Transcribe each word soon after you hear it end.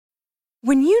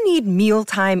When you need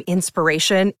mealtime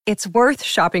inspiration, it's worth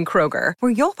shopping Kroger,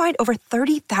 where you'll find over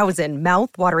 30,000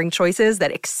 mouth-watering choices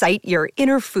that excite your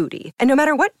inner foodie. And no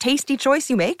matter what tasty choice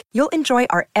you make, you'll enjoy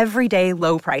our everyday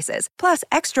low prices, plus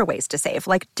extra ways to save,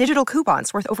 like digital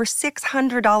coupons worth over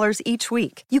 $600 each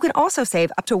week. You can also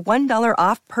save up to $1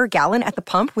 off per gallon at the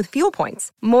pump with fuel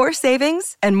points. More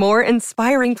savings and more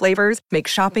inspiring flavors make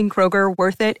shopping Kroger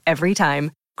worth it every time.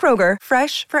 Kroger,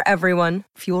 fresh for everyone.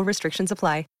 Fuel restrictions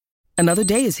apply. Another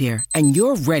day is here, and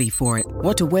you're ready for it.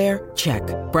 What to wear? Check.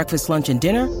 Breakfast, lunch, and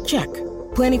dinner? Check.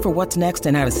 Planning for what's next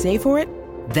and how to save for it?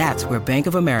 That's where Bank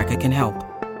of America can help.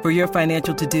 For your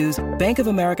financial to-dos, Bank of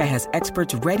America has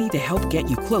experts ready to help get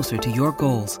you closer to your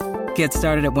goals. Get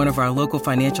started at one of our local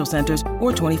financial centers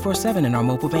or 24/7 in our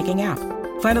mobile banking app.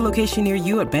 Find a location near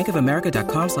you at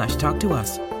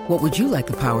bankofamerica.com/talktous. What would you like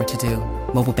the power to do?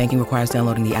 Mobile banking requires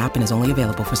downloading the app and is only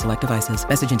available for select devices.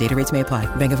 Message and data rates may apply.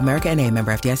 Bank of America N.A.,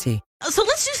 member FDIC. So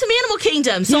let's do some Animal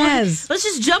Kingdom. So yes. Let's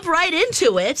just jump right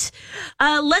into it.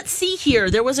 Let's see here.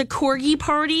 There was a corgi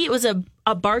party. It was a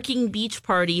barking beach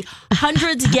party.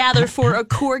 Hundreds gather for a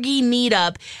corgi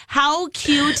meetup. How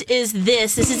cute is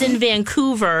this? This is in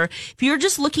Vancouver. If you're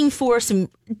just looking for some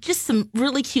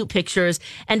really cute pictures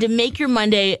and to make your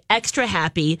Monday extra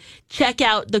happy, check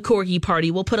out the corgi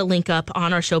party. We'll put a link up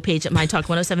on our show page at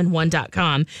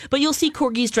mytalk1071.com. But you'll see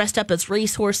corgis dressed up as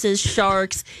racehorses,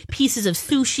 sharks, pieces of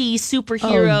sushi,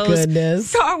 superheroes,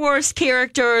 Star Wars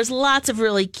characters, lots of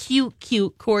really cute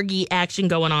corgi action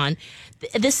going on.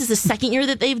 This is the second year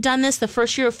that they've done this. The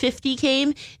first year 50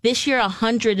 came. This year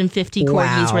 150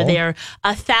 corgis were there.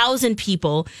 1,000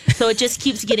 people. So it just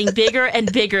keeps getting bigger and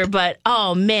bigger. But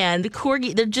oh man, the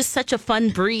corgi, they're just such a fun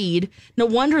breed. No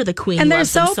wonder the queen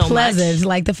loves them so pleasant. much.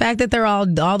 Like the fact that they're all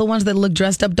the ones that look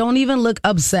dressed up don't even look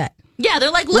upset. Yeah,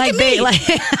 they're like, look at me. They're like,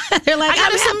 I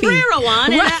got I'm a sombrero happy.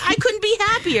 on, and I couldn't be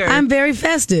happier. I'm very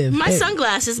festive. My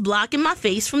sunglasses blocking my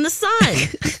face from the sun.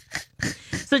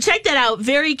 So check that out.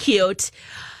 Very cute.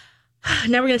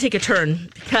 Now we're going to take a turn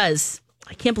because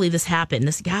I can't believe this happened.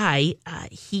 This guy,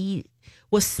 he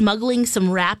was smuggling some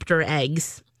raptor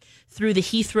eggs through the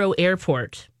Heathrow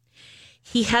airport.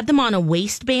 He had them on a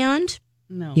waistband.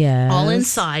 No. Yes. All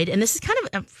inside. And this is kind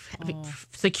of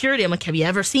security. I'm like, have you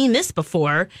ever seen this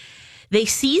before? They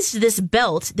seized this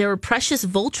belt. There were precious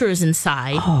vultures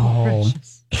inside. Oh.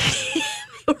 They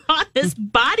were on this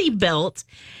body belt.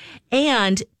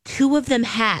 And 2 of them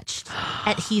hatched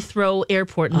at Heathrow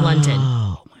Airport in London.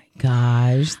 Oh, my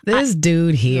gosh. This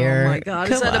dude here. Oh, my God.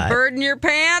 Is that a bird in your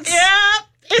pants? Yep.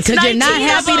 It's because you're not 19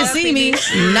 happy to see me.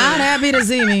 Not happy to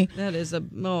see me. That is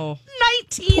 19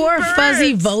 Poor birds.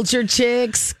 fuzzy vulture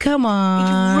chicks. Come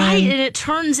on. Right. And it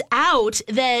turns out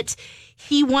that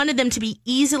he wanted them to be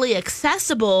easily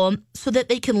accessible so that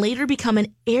they can later become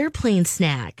an airplane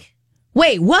snack.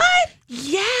 Wait, what?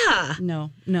 Yeah.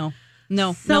 No.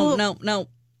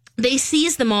 They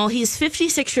seized them all. He's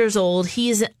 56 years old.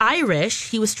 He's Irish.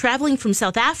 He was traveling from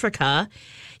South Africa.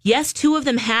 Yes, 2 of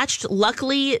them hatched.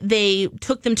 Luckily, they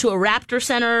took them to a raptor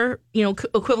center,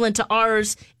 equivalent to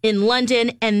ours in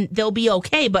London, and they'll be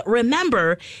okay. But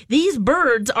remember, these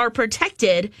birds are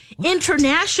protected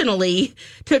internationally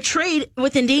to trade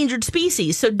with endangered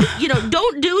species. So,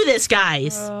 don't do this,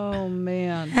 guys. Oh,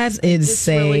 man. That's Just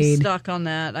really insane. stuck on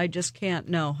that. I just can't.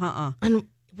 No. And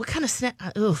what kind of snack?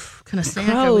 What kind of snack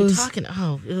are we talking?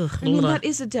 Oh, I mean, that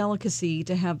is a delicacy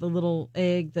to have the little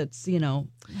egg that's,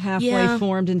 halfway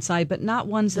formed inside, but not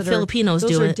ones that Filipinos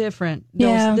those do are it. different.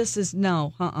 Yeah. This is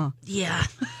Yeah.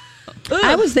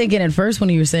 I was thinking at first when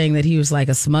you were saying that he was like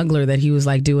a smuggler, that he was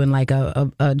like doing like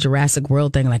a Jurassic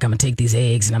World thing, like I'm gonna take these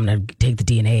eggs and I'm gonna take the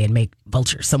DNA and make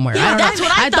vultures somewhere. Yeah, I don't that's know.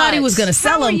 what I thought he thought. was gonna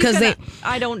sell them because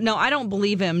I don't know. I don't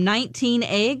believe him. 19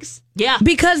 eggs? Yeah.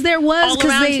 because there was All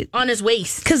around on his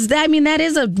waist. because that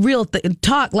is a real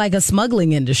talk, like a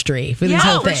smuggling industry for these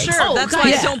whole for things. sure. Oh, That's God.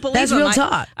 why Yeah, I don't believe that's him. real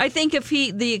talk. I think if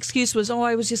the excuse was,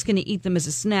 I was just going to eat them as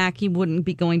a snack, he wouldn't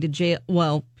be going to jail.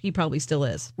 Well, he probably still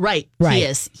is. Right. Right. He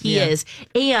is. He is.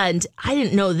 And I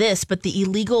didn't know this, but the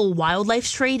illegal wildlife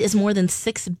trade is more than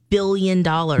 $6 billion.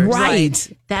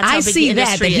 Right. That's how I big see the that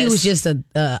industry he is. was just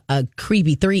a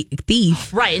creepy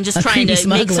thief. Right, and just a trying creepy to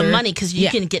make some smuggler. money because you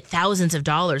Yeah. can get thousands of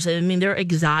dollars. I mean, they're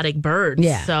exotic birds.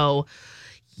 Yeah. So,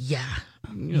 yeah.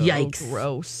 Yikes. Oh,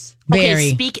 gross.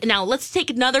 Very. Okay, now let's take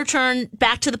another turn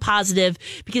back to the positive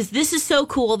because this is so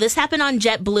cool. This happened on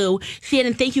JetBlue.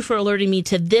 Shannon, thank you for alerting me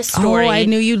to this story. Oh, I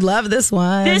knew you'd love this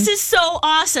one. This is so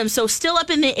awesome. So still up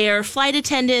in the air, flight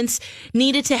attendants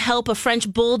needed to help a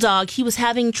French bulldog. He was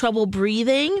having trouble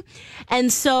breathing.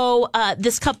 And so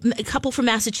this couple from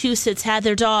Massachusetts had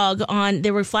their dog on.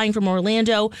 They were flying from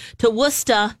Orlando to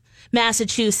Worcester,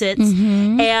 Massachusetts.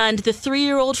 And the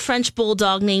 3-year-old French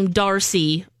bulldog named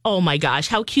Darcy. Oh my gosh,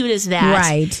 how cute is that?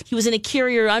 Right. He was in a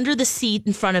carrier under the seat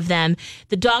in front of them.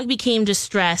 The dog became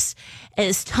distressed.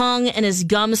 His tongue and his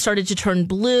gums started to turn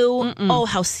blue. Oh,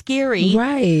 how scary.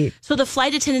 Right. So the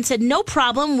flight attendant said, no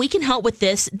problem, we can help with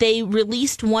this. They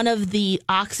released one of the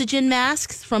oxygen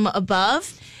masks from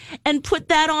above and put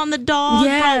that on the dog,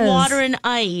 brought water and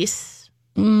ice.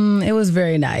 It was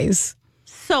very nice.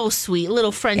 So sweet.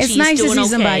 Little Frenchie's It's nice to doing see okay.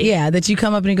 somebody, that you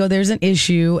come up and you go, there's an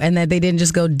issue, and that they didn't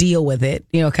just go deal with it,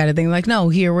 kind of thing. Like, no,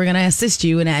 here, we're going to assist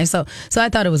you. And so I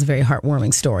thought it was a very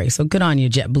heartwarming story. So good on you,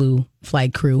 JetBlue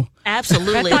flight crew.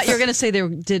 Absolutely. I thought you were going to say they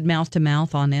did mouth to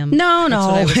mouth on him. No.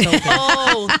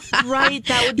 Oh, right.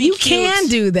 That would be You cute. can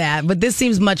do that, but this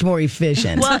seems much more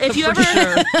efficient. Well, if you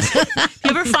ever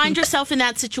find yourself in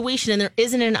that situation and there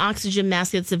isn't an oxygen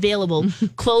mask that's available,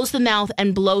 close the mouth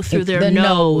and blow through their the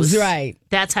nose. right.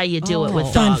 That's how you do it with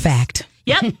dogs. Fun fact.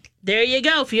 Yep. There you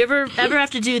go. If you ever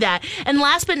have to do that. And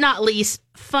last but not least,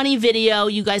 funny video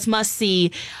you guys must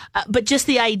see. But just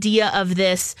the idea of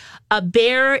this, a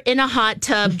bear in a hot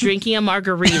tub drinking a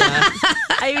margarita.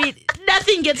 I mean,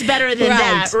 nothing gets better than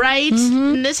that, right?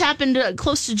 And this happened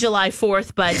close to July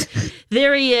 4th, but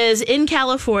there he is in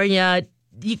California.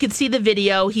 You can see the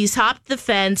video. He's hopped the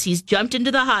fence. He's jumped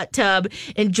into the hot tub,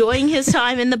 enjoying his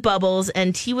time in the bubbles.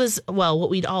 And he was, well, what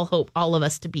we'd all hope all of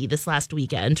us to be this last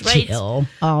weekend, right? Chill.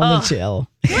 The chill.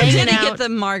 Where did he out, get the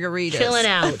margaritas? chilling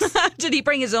out. Did he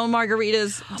bring his own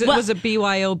margaritas? Well- Was it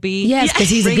BYOB? Yes, because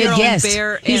he's a Bring your good own guest.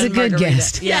 bear He's a and good margarita.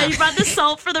 guest. Yeah, he brought the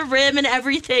salt for the rim and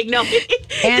everything. No,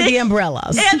 And the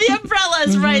umbrellas. and the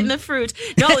umbrellas, right, and the fruit.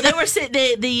 No, they were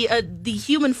the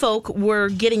human folk were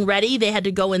getting ready. They had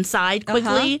to go inside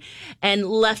quickly and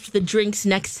left the drinks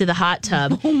next to the hot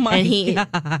tub. Oh my And he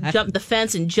God. jumped the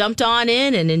fence and jumped on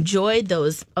in and enjoyed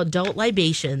those adult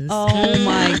libations. Oh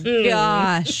my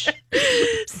gosh.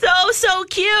 So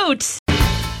cute.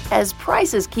 As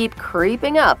prices keep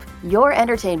creeping up, your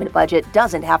entertainment budget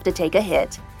doesn't have to take a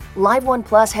hit. Live One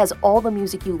Plus has all the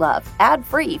music you love,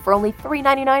 ad-free for only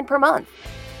 $3.99 per month.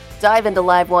 Dive into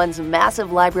Live One's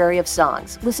massive library of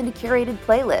songs, listen to curated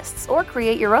playlists, or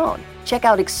create your own. Check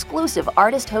out exclusive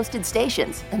artist-hosted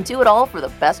stations, and do it all for the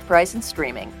best price in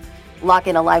streaming. Lock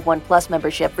in a Live One Plus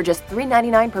membership for just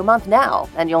 $3.99 per month now,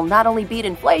 and you'll not only beat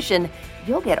inflation,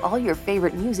 you'll get all your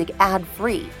favorite music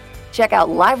ad-free. Check out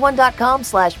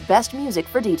liveone.com/bestmusic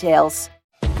for details.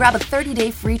 Grab a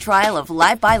 30-day free trial of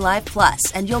Live by Live Plus,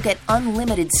 and you'll get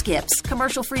unlimited skips,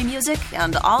 commercial-free music,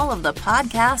 and all of the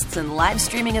podcasts and live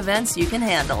streaming events you can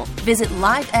handle. Visit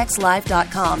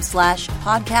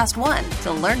livexlive.com/podcast1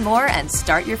 to learn more and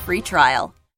start your free trial.